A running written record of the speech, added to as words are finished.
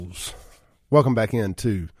Studios. Welcome back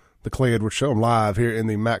into the Clay Edwards Show. I'm live here in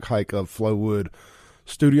the Mac Hike of Flowood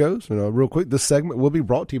Studios. Real quick, this segment will be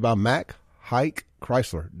brought to you by Mac Hike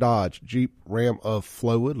Chrysler, Dodge, Jeep, Ram of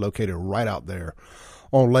Flowood, located right out there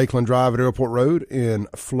on Lakeland Drive at Airport Road in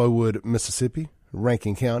Flowood, Mississippi,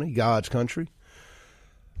 Rankin County, God's country.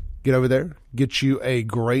 Get over there, get you a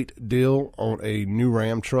great deal on a new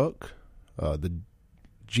Ram truck. The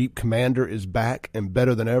Jeep Commander is back and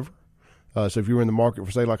better than ever. So if you were in the market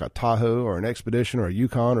for, say, like a Tahoe or an Expedition or a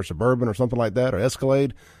Yukon or Suburban or something like that, or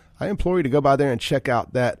Escalade, I implore you to go by there and check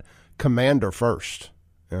out that Commander first.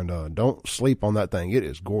 And don't sleep on that thing. It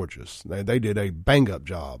is gorgeous. They did a bang-up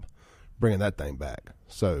job bringing that thing back.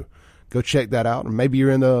 So go check that out. And maybe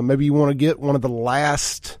maybe you want to get one of the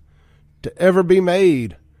last to ever be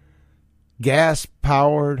made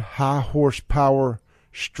gas-powered, high-horsepower,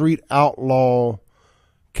 street outlaw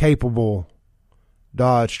capable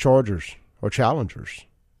Dodge Chargers or Challengers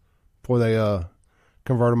before they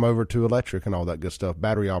convert them over to electric and all that good stuff,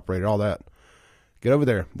 battery operated, all that. Get over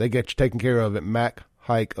there. They get you taken care of at Mac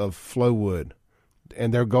Hike of Flowood.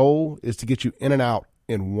 And their goal is to get you in and out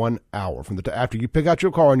in 1 hour. After you pick out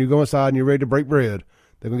your car and you go inside and you're ready to break bread,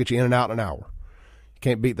 they're going to get you in and out in an hour. You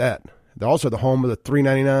can't beat that. They're also the home of the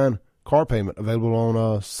 $399 car payment available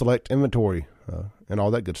on select inventory and all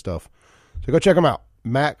that good stuff. So go check them out.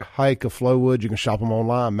 Mac Hike of Flowood. You can shop them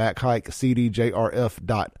online,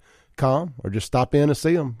 machikecdjrf.com, or just stop in and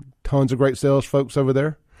see them. Tons of great sales folks over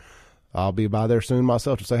there. I'll be by there soon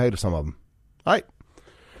myself to say hey to some of them. All right.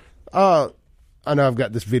 I know I've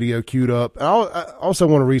got this video queued up. I also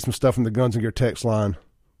want to read some stuff from the Guns and Gear text line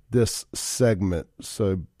this segment,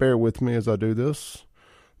 so bear with me as I do this.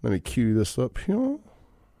 Let me cue this up here. All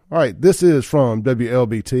right, this is from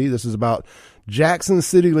WLBT. This is about Jackson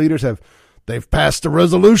City leaders they've passed a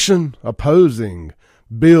resolution opposing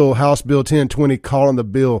House Bill 1020, calling the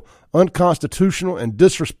bill unconstitutional and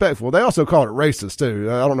disrespectful. They also call it racist,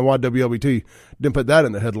 too. I don't know why WLBT didn't put that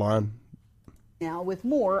in the headline. Now with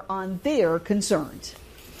more on their concerns.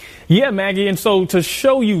 Yeah, Maggie, and so to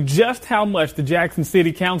show you just how much the Jackson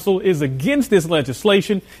City Council is against this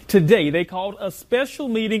legislation, today they called a special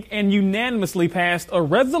meeting and unanimously passed a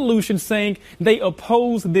resolution saying they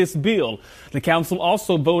oppose this bill. The council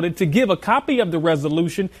also voted to give a copy of the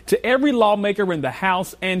resolution to every lawmaker in the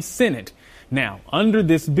House and Senate. Now, under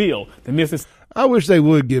this bill, the Mississippi... I wish they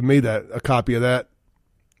would give me a copy of that.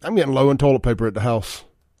 I'm getting low on toilet paper at the house.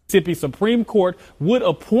 Mississippi Supreme Court would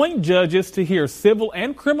appoint judges to hear civil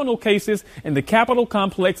and criminal cases in the Capitol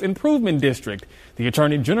Complex Improvement District. The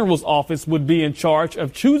Attorney General's office would be in charge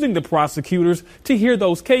of choosing the prosecutors to hear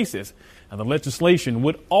those cases. Now, the legislation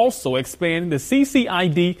would also expand the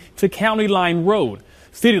CCID to County Line Road.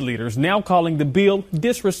 City leaders now calling the bill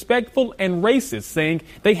disrespectful and racist, saying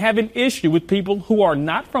they have an issue with people who are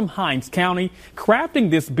not from Hinds County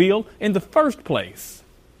crafting this bill in the first place.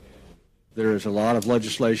 There is a lot of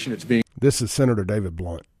legislation that's being... This is Senator David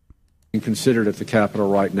Blunt. ...considered at the Capitol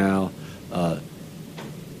right now.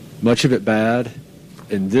 Much of it bad,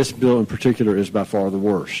 and this bill in particular is by far the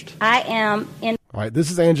worst. All right, this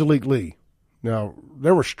is Angelique Lee. Now,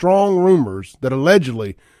 there were strong rumors that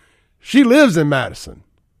allegedly she lives in Madison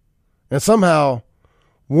and somehow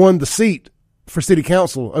won the seat for city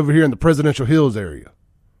council over here in the Presidential Hills area.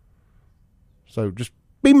 So just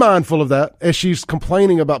be mindful of that as she's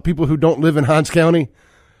complaining about people who don't live in Hinds County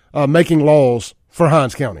making laws for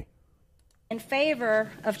Hinds County. In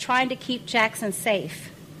favor of trying to keep Jackson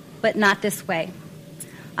safe, but not this way.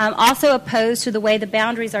 I'm also opposed to the way the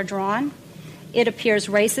boundaries are drawn. It appears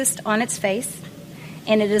racist on its face,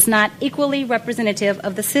 and it is not equally representative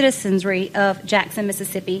of the citizenry of Jackson,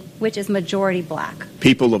 Mississippi, which is majority black.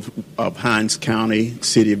 People of Hinds County,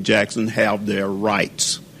 city of Jackson, have their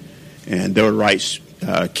rights, and their rights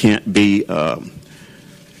can't be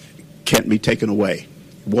taken away.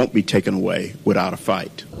 Won't be taken away without a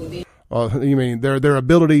fight. You mean their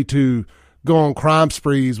ability to go on crime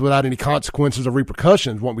sprees without any consequences or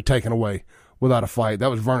repercussions won't be taken away without a fight? That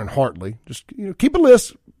was Vernon Hartley. Just keep a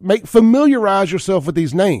list, familiarize yourself with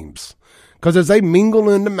these names, because as they mingle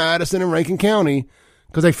into Madison and Rankin County,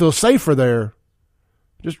 because they feel safer there,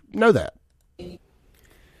 just know that.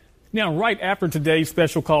 Now, right after today's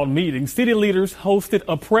special call meeting, city leaders hosted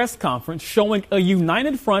a press conference showing a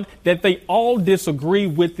united front that they all disagree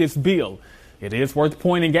with this bill. It is worth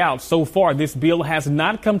pointing out, so far, this bill has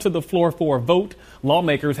not come to the floor for a vote.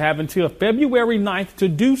 Lawmakers have until February 9th to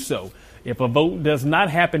do so. If a vote does not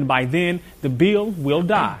happen by then, the bill will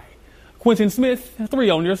die. Quentin Smith, 3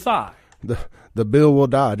 on your side. The bill will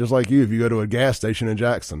die, just like you if you go to a gas station in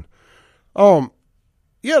Jackson.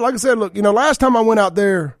 Yeah, like I said, look, last time I went out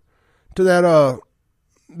there to that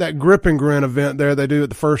that Grip and Grin event there they do at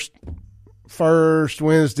the first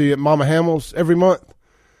Wednesday at Mama Hamill's every month.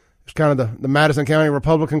 It's kind of the Madison County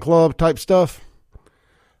Republican Club type stuff.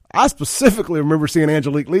 I specifically remember seeing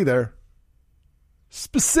Angelique Lee there.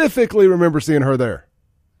 Specifically remember seeing her there.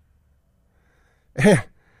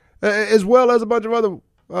 As well as a bunch of other,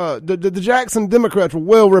 the Jackson Democrats were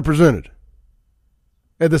well represented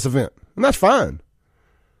at this event. And that's fine.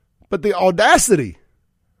 But the audacity,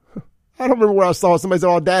 I don't remember where I saw somebody say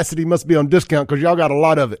audacity must be on discount because y'all got a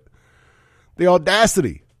lot of it. The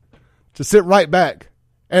audacity to sit right back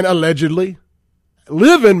and allegedly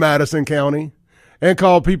live in Madison County and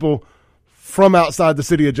call people from outside the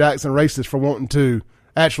city of Jackson racist for wanting to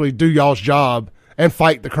actually do y'all's job and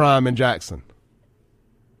fight the crime in Jackson.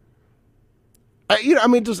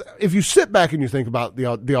 Just if you sit back and you think about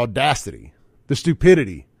the audacity, the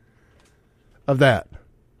stupidity of that,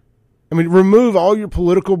 remove all your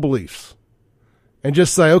political beliefs and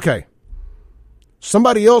just say, okay,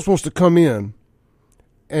 somebody else wants to come in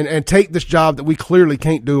and take this job that we clearly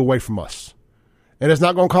can't do away from us. And it's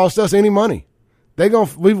not going to cost us any money.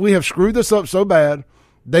 We have screwed this up so bad,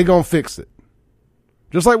 they're going to fix it.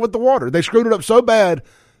 Just like with the water. They screwed it up so bad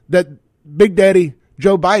that Big Daddy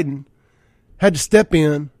Joe Biden had to step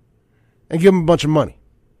in and give them a bunch of money.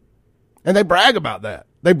 And they brag about that.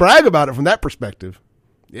 They brag about it from that perspective.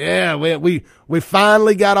 Yeah, we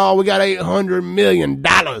finally got $800 million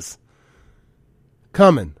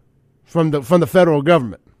coming from the federal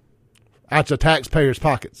government out your taxpayers'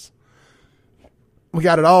 pockets. We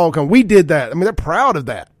got it all coming. We did that. They're proud of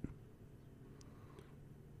that.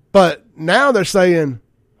 But now they're saying,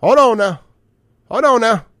 hold on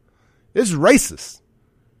now. This is racist.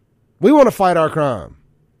 We want to fight our crime.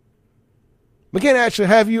 We can't actually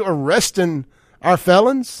have you arresting our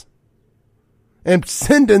felons and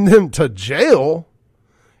sending them to jail.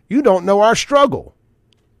 You don't know our struggle.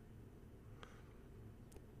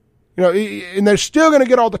 And they're still going to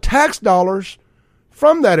get all the tax dollars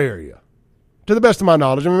from that area, to the best of my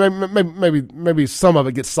knowledge. Maybe some of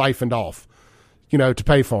it gets siphoned off, to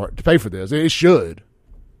pay for this. It should.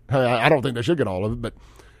 I don't think they should get all of it, but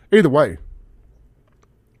either way,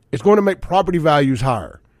 it's going to make property values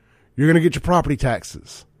higher. You're going to get your property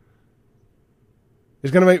taxes.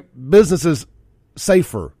 It's going to make businesses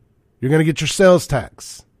safer. You're going to get your sales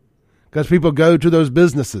tax because people go to those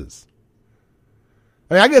businesses.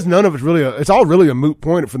 I guess none of it's really it's all really a moot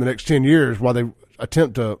point for the next 10 years while they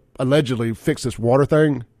attempt to allegedly fix this water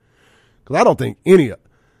thing. Because I don't think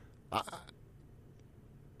I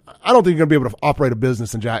don't think you're going to be able to operate a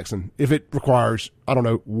business in Jackson if it requires,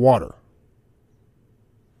 water.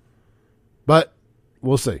 But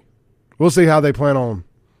we'll see. We'll see how they plan on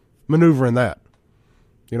maneuvering that.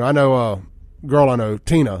 I know a girl I know,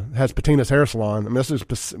 Tina, has Patina's Hair Salon.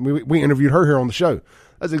 We interviewed her here on the show.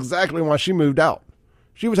 That's exactly why she moved out.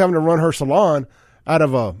 She was having to run her salon out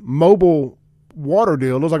of a mobile water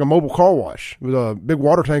deal. It was like a mobile car wash with a big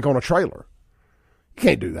water tank on a trailer. You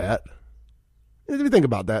can't do that. If you think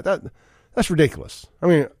about that's ridiculous.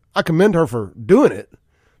 I commend her for doing it,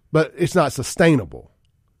 but it's not sustainable.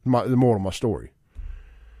 The moral of my story.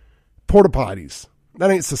 Porta potties.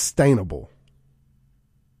 That ain't sustainable.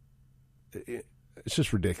 It's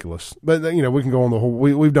just ridiculous. But, we can go on the whole.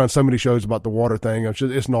 We've done so many shows about the water thing.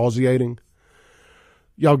 It's nauseating.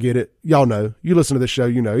 Y'all get it. Y'all know. You listen to this show,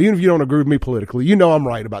 Even if you don't agree with me politically, I'm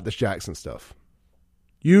right about this Jackson stuff.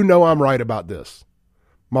 I'm right about this.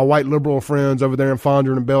 My white liberal friends over there in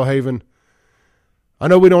Fondren and Belhaven, I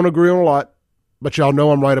know we don't agree on a lot, but y'all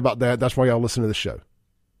know I'm right about that. That's why y'all listen to this show.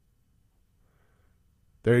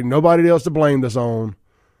 There ain't nobody else to blame this on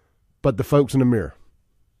but the folks in the mirror.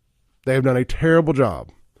 They have done a terrible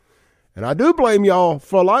job. And I do blame y'all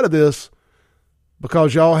for a lot of this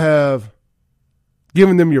because y'all have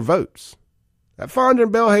given them your votes. That Fondren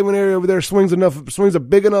and Belhaven area over there swings a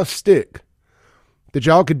big enough stick that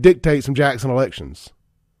y'all could dictate some Jackson elections.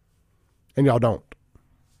 And y'all don't.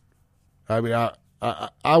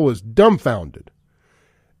 I was dumbfounded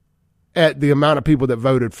at the amount of people that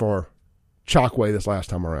voted for Chokwe this last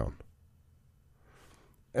time around.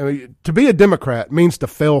 To be a Democrat means to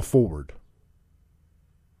fail forward.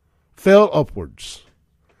 Fail upwards.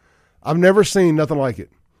 I've never seen nothing like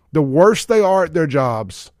it. The worse they are at their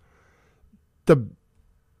jobs, the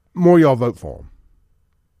more y'all vote for them.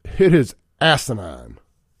 It is asinine.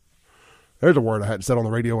 There's a word I hadn't said on the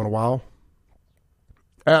radio in a while.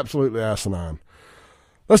 Absolutely asinine.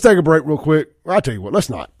 Let's take a break real quick. I'll tell you what, let's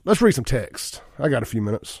not. Let's read some text. I got a few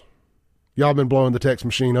minutes. Y'all been blowing the text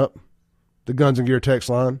machine up. The Guns and Gear text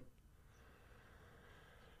line.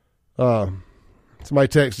 Somebody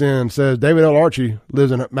texts in, says David L. Archie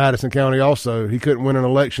lives in Madison County also. He couldn't win an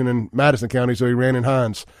election in Madison County, so he ran in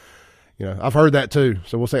Hines. I've heard that too,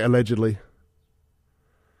 so we'll say allegedly.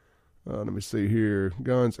 Let me see here.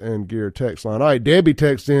 Guns and Gear text line. All right, Debbie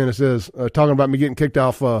texts in and says, talking about me getting kicked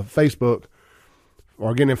off Facebook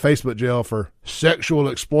or getting in Facebook jail for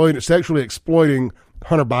sexually exploiting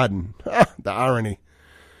Hunter Biden. The irony.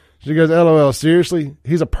 She goes, LOL, seriously?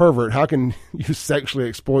 He's a pervert. How can you sexually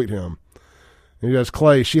exploit him? And he goes,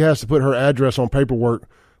 Clay, she has to put her address on paperwork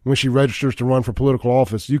when she registers to run for political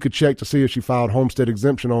office. You could check to see if she filed homestead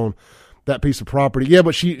exemption on that piece of property. Yeah,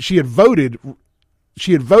 but she had voted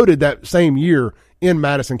that same year in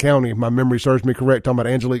Madison County, if my memory serves me correct, talking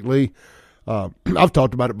about Angelique Lee. I've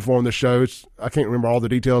talked about it before on this show. I can't remember all the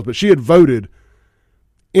details, but she had voted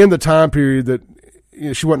in the time period that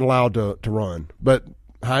she wasn't allowed to run. But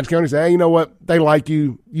Hines County said, hey, you know what? They like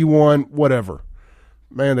you. You won, whatever.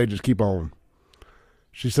 Man, they just keep on.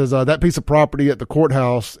 She says that piece of property at the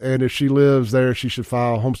courthouse, and if she lives there, she should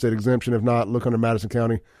file homestead exemption. If not, look under Madison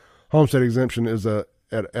County. Homestead exemption is at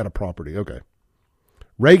a property. Okay.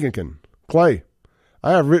 Reagankin, Clay,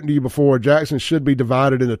 I have written to you before, Jackson should be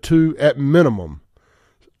divided into two at minimum.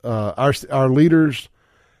 Our leaders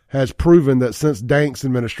has proven that since Dank's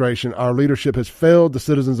administration, our leadership has failed the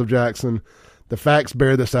citizens of Jackson. The facts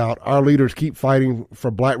bear this out. Our leaders keep fighting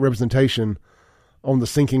for black representation on the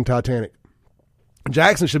sinking Titanic.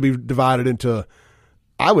 Jackson should be divided into,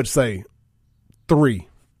 I would say, three.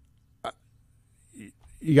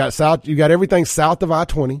 You got everything south of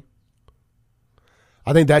I-20.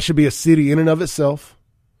 I think that should be a city in and of itself.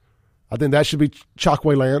 I think that should be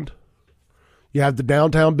Chokwe land. You have the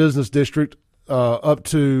downtown business district up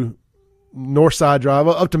to Northside Drive,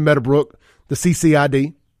 up to Meadowbrook, the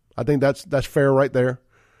CCID. I think that's fair right there.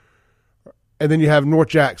 And then you have North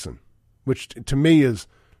Jackson, which to me is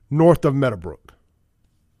north of Meadowbrook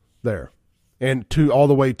there, and all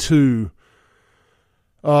the way to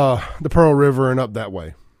the Pearl River and up that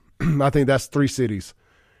way. I think that's three cities.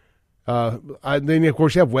 Then, of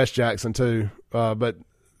course, you have West Jackson too, but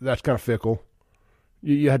that's kind of fickle.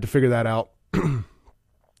 You had to figure that out.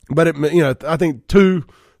 But, I think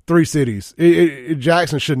 2-3 cities.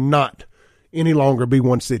 Jackson should not any longer be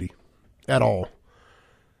one city at all.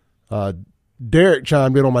 Derek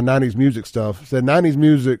chimed in on my 90s music stuff, said 90s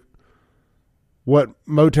music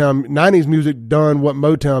done what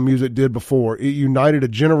Motown music did before. It united a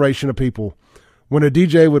generation of people. When a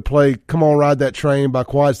DJ would play Come On Ride That Train by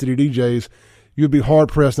Quad City DJs, you'd be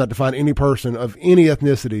hard-pressed not to find any person of any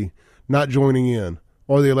ethnicity not joining in.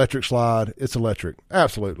 Or the Electric Slide, it's electric.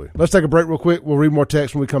 Absolutely. Let's take a break real quick. We'll read more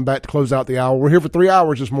text when we come back to close out the hour. We're here for 3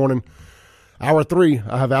 hours this morning. Hour 3,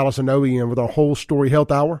 I have Allison Noe in with our Whole Story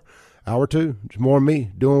Health Hour. Hour 2, it's more of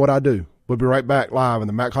me doing what I do. We'll be right back live in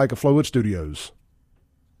the Mac Hike of Flowwood Studios.